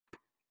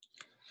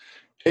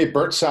Hey,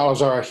 Bert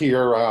Salazar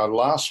here.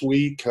 Last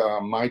week,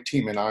 my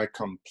team and I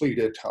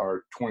completed our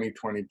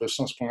 2020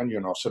 business plan.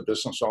 As a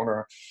business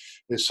owner,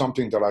 is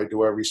something that I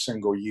do every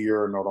single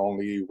year, not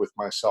only with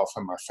myself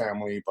and my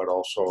family, but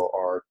also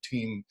our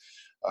team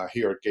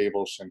here at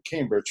Gables in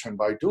Cambridge. And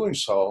by doing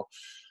so,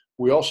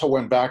 we also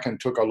went back and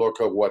took a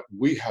look at what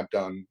we had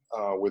done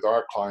with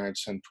our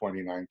clients in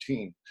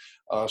 2019.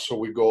 So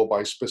we go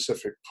by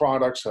specific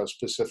products, a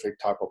specific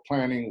type of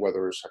planning,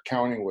 whether it's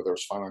accounting, whether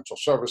it's financial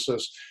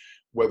services,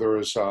 whether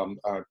it's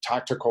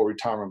tactical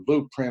retirement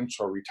blueprints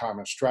or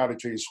retirement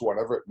strategies,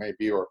 whatever it may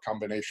be, or a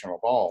combination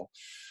of all.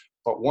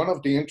 But one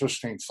of the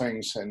interesting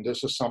things, and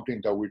this is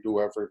something that we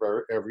do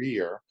every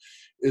year,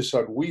 is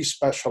that we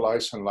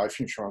specialize in life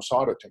insurance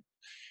auditing.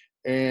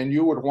 And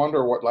you would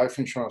wonder what life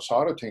insurance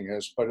auditing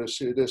is, but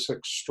it is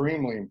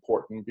extremely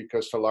important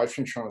because the life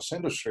insurance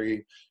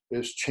industry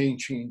is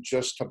changing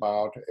just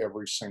about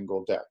every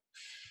single day.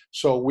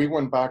 So we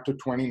went back to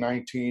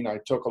 2019. I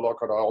took a look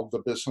at all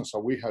the business that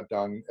we had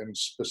done, and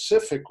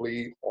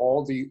specifically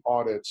all the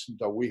audits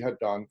that we had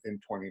done in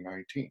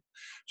 2019.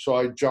 So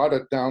I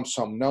jotted down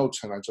some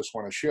notes, and I just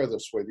want to share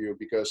this with you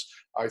because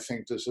I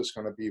think this is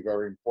going to be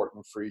very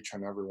important for each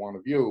and every one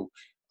of you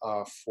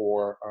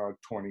for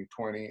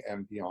 2020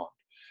 and beyond.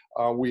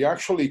 We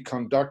actually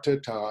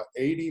conducted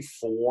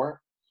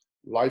 84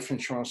 life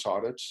insurance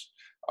audits,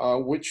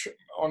 which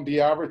on the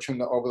average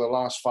over the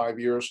last 5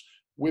 years,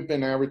 we've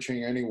been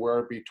averaging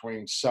anywhere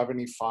between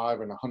 75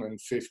 and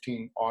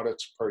 115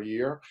 audits per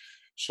year.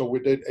 So we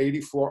did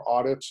 84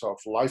 audits of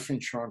life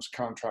insurance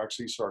contracts.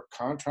 These are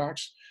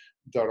contracts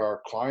that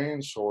our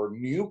clients or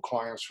new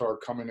clients who are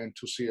coming in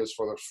to see us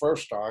for the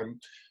first time,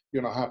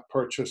 have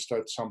purchased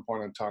at some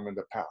point in time in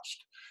the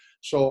past.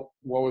 So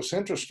what was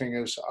interesting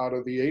is out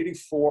of the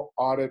 84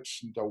 audits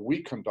that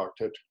we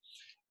conducted,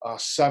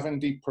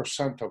 70%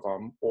 of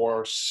them,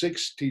 or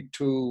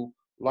 62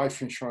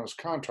 life insurance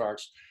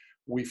contracts,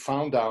 we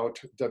found out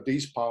that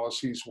these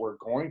policies were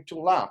going to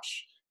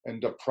lapse,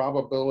 and the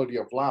probability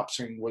of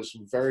lapsing was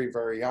very,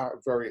 very,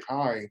 very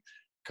high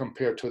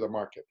compared to the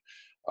market.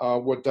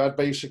 What that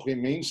basically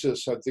means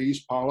is that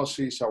these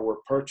policies that were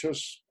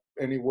purchased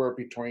anywhere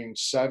between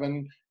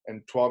 7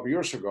 and 12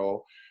 years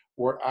ago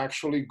were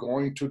actually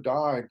going to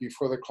die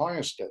before the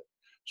clients did.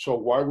 So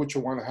why would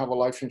you want to have a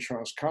life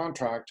insurance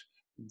contract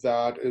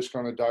that is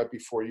going to die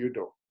before you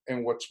do?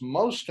 And what's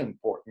most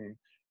important,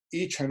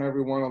 each and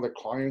every one of the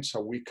clients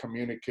that we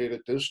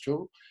communicated this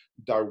to,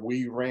 that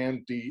we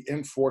ran the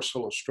in-force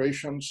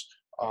illustrations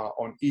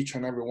on each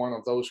and every one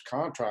of those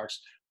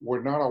contracts,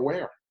 were not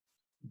aware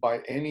by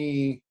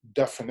any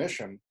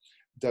definition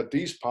that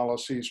these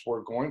policies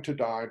were going to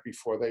die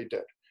before they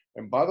did.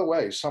 And by the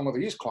way, some of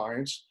these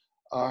clients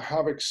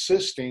have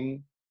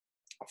existing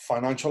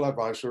financial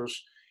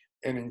advisors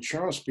and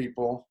insurance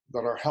people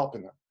that are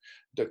helping them.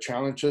 The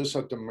challenge is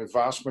that the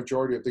vast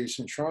majority of these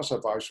insurance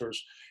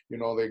advisors,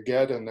 they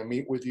get and they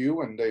meet with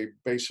you and they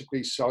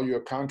basically sell you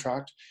a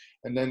contract,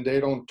 and then they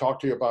don't talk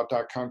to you about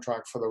that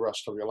contract for the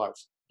rest of your life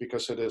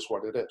because it is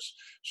what it is.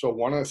 So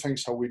one of the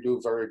things that we do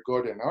very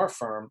good in our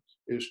firm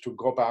is to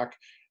go back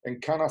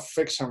and kind of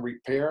fix and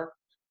repair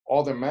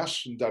all the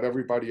mess that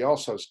everybody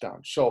else has done.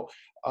 So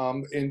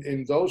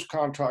in those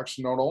contracts,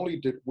 not only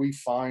did we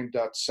find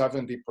that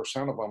 70%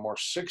 of them or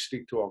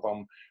 62 of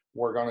them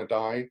were going to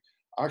die,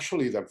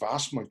 actually the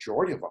vast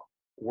majority of them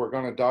were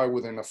going to die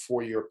within a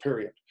 4-year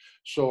period.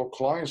 So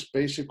clients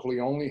basically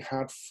only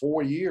had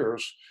 4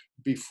 years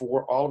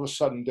before all of a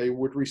sudden they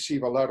would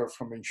receive a letter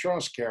from the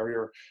insurance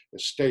carrier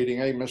stating,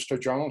 hey, Mr.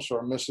 Jones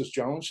or Mrs.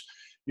 Jones,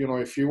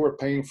 if you were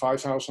paying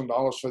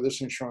 $5,000 for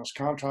this insurance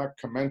contract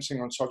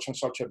commencing on such and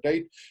such a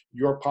date,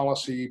 your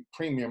policy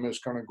premium is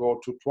going to go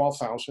to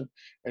 $12,000.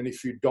 And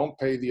if you don't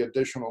pay the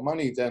additional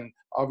money, then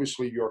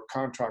obviously your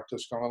contract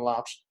is going to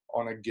lapse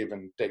on a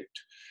given date.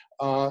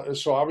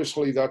 So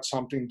obviously that's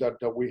something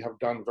that we have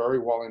done very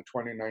well in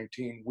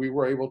 2019. We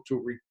were able to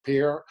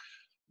repair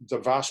the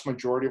vast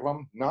majority of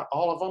them, not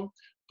all of them,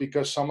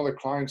 because some of the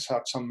clients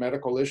had some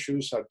medical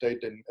issues that they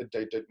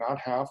did not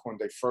have when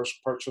they first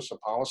purchased a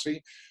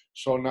policy.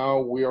 So now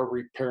we are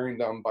repairing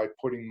them by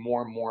putting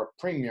more and more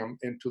premium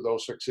into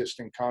those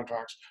existing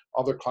contracts.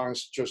 Other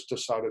clients just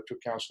decided to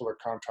cancel their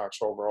contracts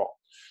overall.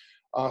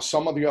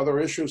 Some of the other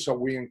issues that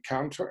we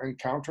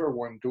encounter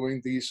when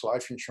doing these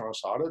life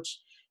insurance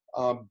audits,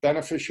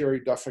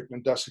 beneficiary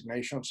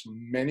designations,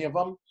 many of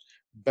them,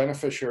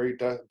 beneficiary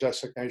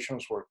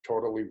designations were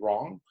totally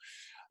wrong.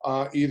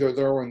 Either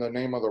they were in the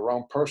name of the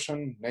wrong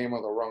person, name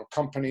of the wrong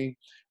company.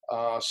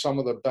 Some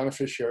of the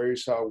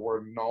beneficiaries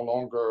were no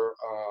longer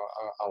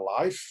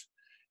alive.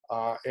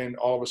 And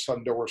all of a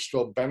sudden there were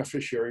still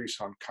beneficiaries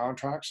on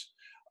contracts.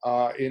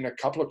 In a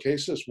couple of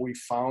cases, we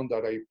found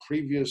that a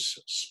previous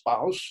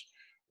spouse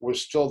was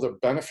still the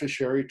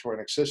beneficiary to an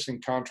existing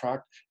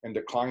contract, and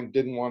the client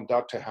didn't want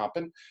that to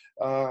happen.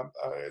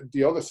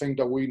 The other thing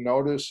that we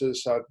noticed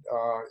is that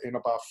in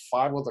about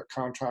 5 of the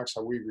contracts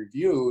that we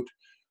reviewed,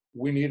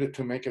 we needed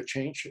to make a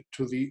change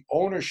to the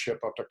ownership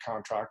of the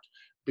contract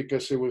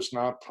because it was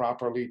not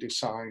properly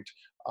designed.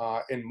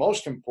 And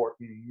most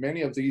important,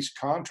 many of these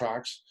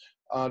contracts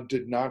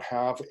did not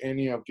have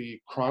any of the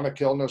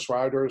chronic illness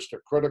riders, the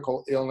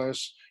critical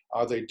illness.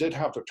 They did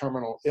have the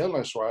terminal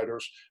illness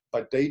riders,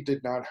 but they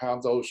did not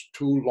have those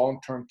two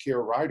long-term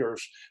care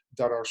riders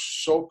that are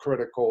so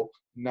critical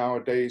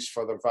nowadays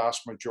for the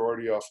vast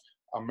majority of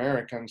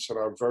Americans that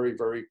are very,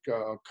 very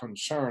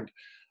concerned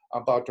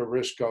about the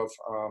risk of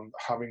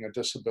having a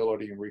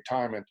disability in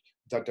retirement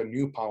that the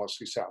new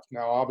policies have.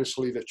 Now,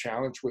 obviously, the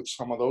challenge with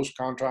some of those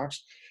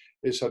contracts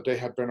is that they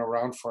have been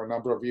around for a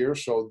number of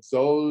years. So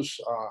those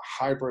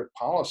hybrid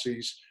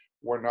policies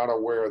were not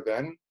aware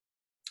then,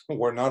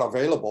 were not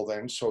available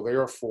then. So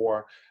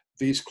therefore,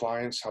 these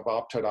clients have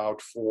opted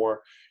out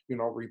for,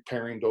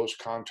 repairing those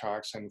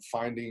contracts and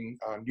finding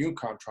new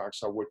contracts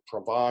that would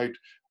provide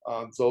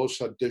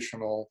those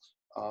additional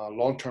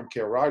long-term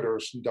care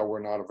riders that were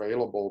not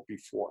available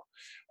before.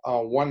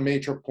 One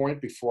major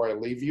point before I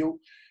leave you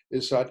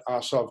is that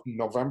as of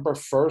November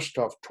 1st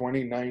of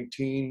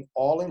 2019,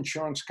 all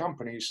insurance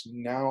companies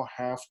now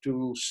have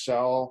to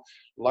sell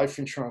life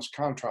insurance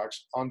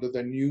contracts under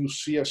the new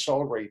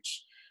CSO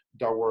rates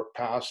that were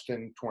passed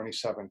in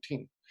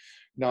 2017.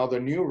 Now, the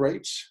new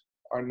rates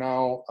are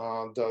now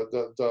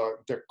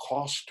the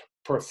cost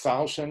per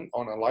thousand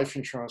on a life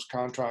insurance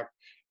contract.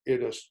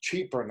 It is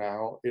cheaper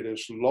now, it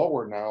is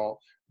lower now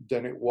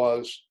than it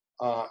was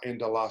in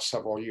the last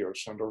several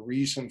years. And the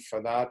reason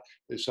for that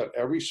is that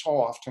every so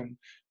often,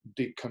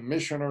 the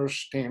Commissioner's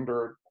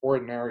Standard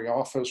Ordinary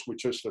Office,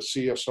 which is the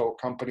CSO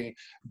company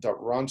that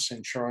runs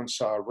insurance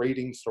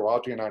rating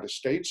throughout the United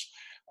States,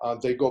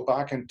 they go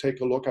back and take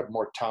a look at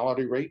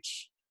mortality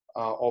rates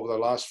over the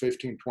last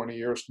 15, 20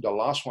 years. The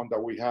last one that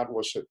we had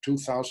was at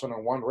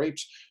 2001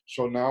 rates.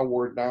 So now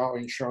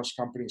insurance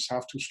companies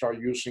have to start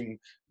using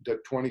the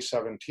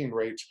 2017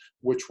 rates,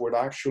 which would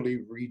actually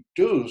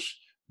reduce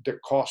the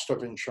cost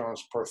of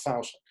insurance per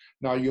thousand.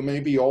 Now, you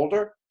may be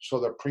older, so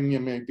the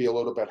premium may be a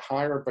little bit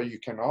higher, but you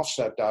can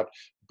offset that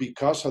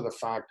because of the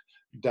fact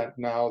that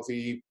now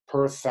the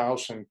per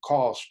thousand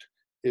cost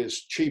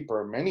is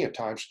cheaper, many a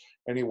times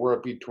anywhere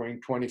between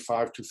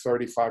 25 to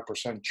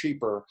 35%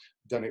 cheaper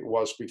than it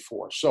was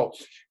before. So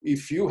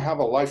if you have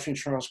a life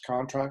insurance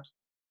contract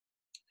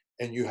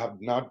and you have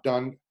not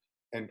done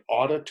an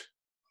audit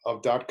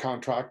of that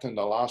contract in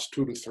the last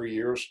 2 to 3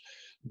 years,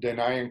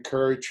 then I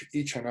encourage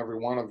each and every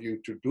one of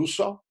you to do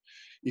so.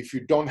 If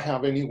you don't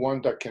have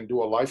anyone that can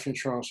do a life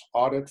insurance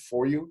audit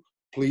for you,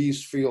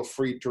 please feel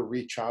free to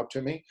reach out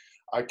to me.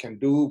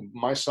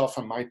 Myself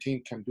and my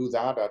team can do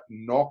that at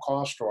no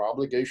cost or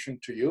obligation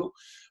to you.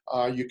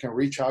 You can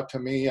reach out to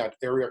me at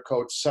area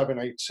code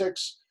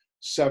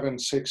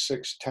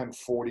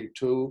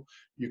 786-766-1042.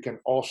 You can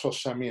also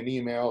send me an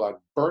email at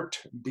Bert,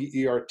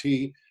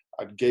 B-E-R-T,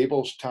 at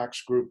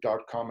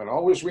gablestaxgroup.com. And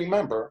always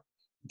remember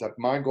that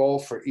my goal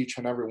for each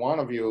and every one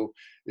of you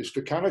is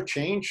to kind of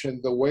change in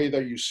the way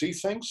that you see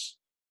things,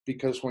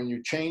 because when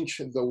you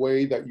change the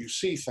way that you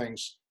see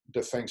things,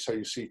 the things that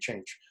you see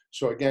change.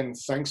 So again,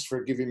 thanks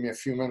for giving me a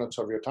few minutes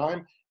of your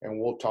time, and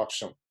we'll talk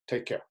soon.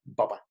 Take care.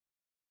 Bye-bye.